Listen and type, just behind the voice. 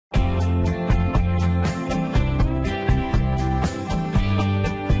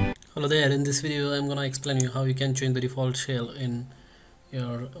there. In this video I'm gonna explain you how you can change the default shell in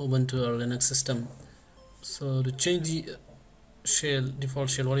your Ubuntu or Linux system. So to change the default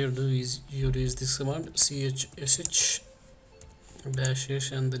shell, what you do is you use this command chsh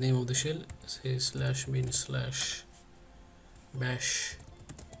 -s and the name of the shell say /bin/bash,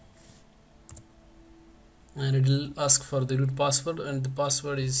 and it will ask for the root password, and the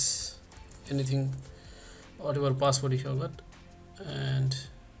password is anything, whatever password you have got, and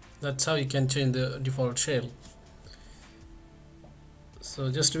that's how you can change the default shell. So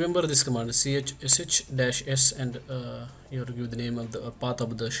just remember this command chsh-s and you have to give the name of the path of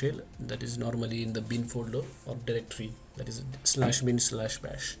the shell, that is normally in the bin folder or directory, that is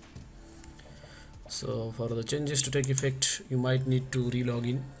 /bin/bash. So for the changes to take effect, you might need to relog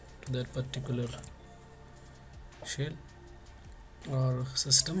in to that particular shell or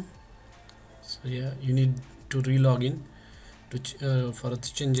system. So yeah, you need to relog in to for the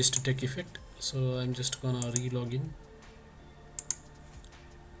changes to take effect. So I'm just gonna relog in.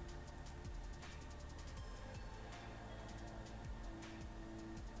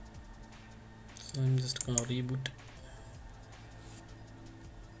 So I'm just gonna reboot.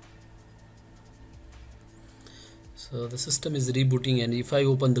 So the system is rebooting, and if I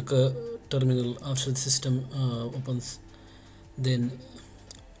open the terminal after the system opens, then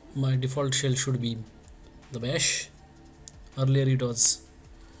my default shell should be the bash. Earlier it was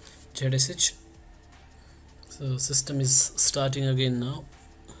ZSH. So system is starting again now.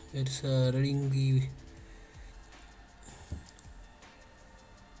 It's reading the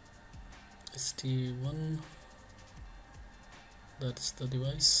ST1, that's the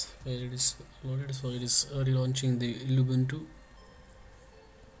device where it is loaded. So it is relaunching the Kubuntu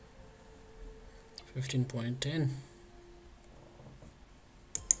 15.10.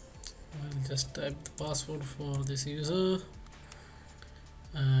 I'll just type the password for this user,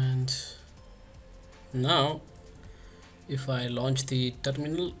 and now if I launch the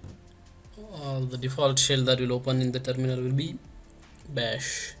terminal, the default shell that will open in the terminal will be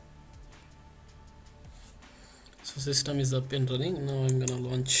bash. So system is up and running. Now I'm gonna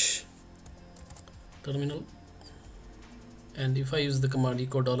launch terminal, and if I use the command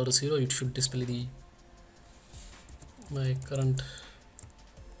echo $0, it should display my current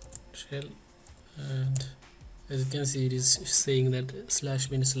shell, and as you can see it is saying that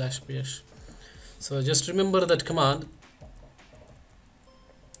 /bin/bash. So just remember that command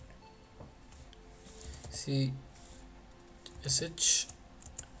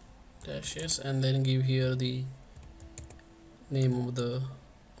chsh-s and then give here the name of the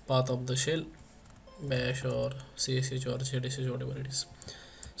path of the shell, bash or csh or zsh, whatever it is.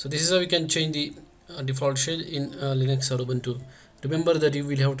 So this is how we can change the default shell in Linux or Ubuntu. Remember that you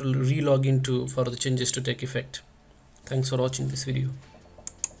will have to relog in for the changes to take effect. Thanks for watching this video.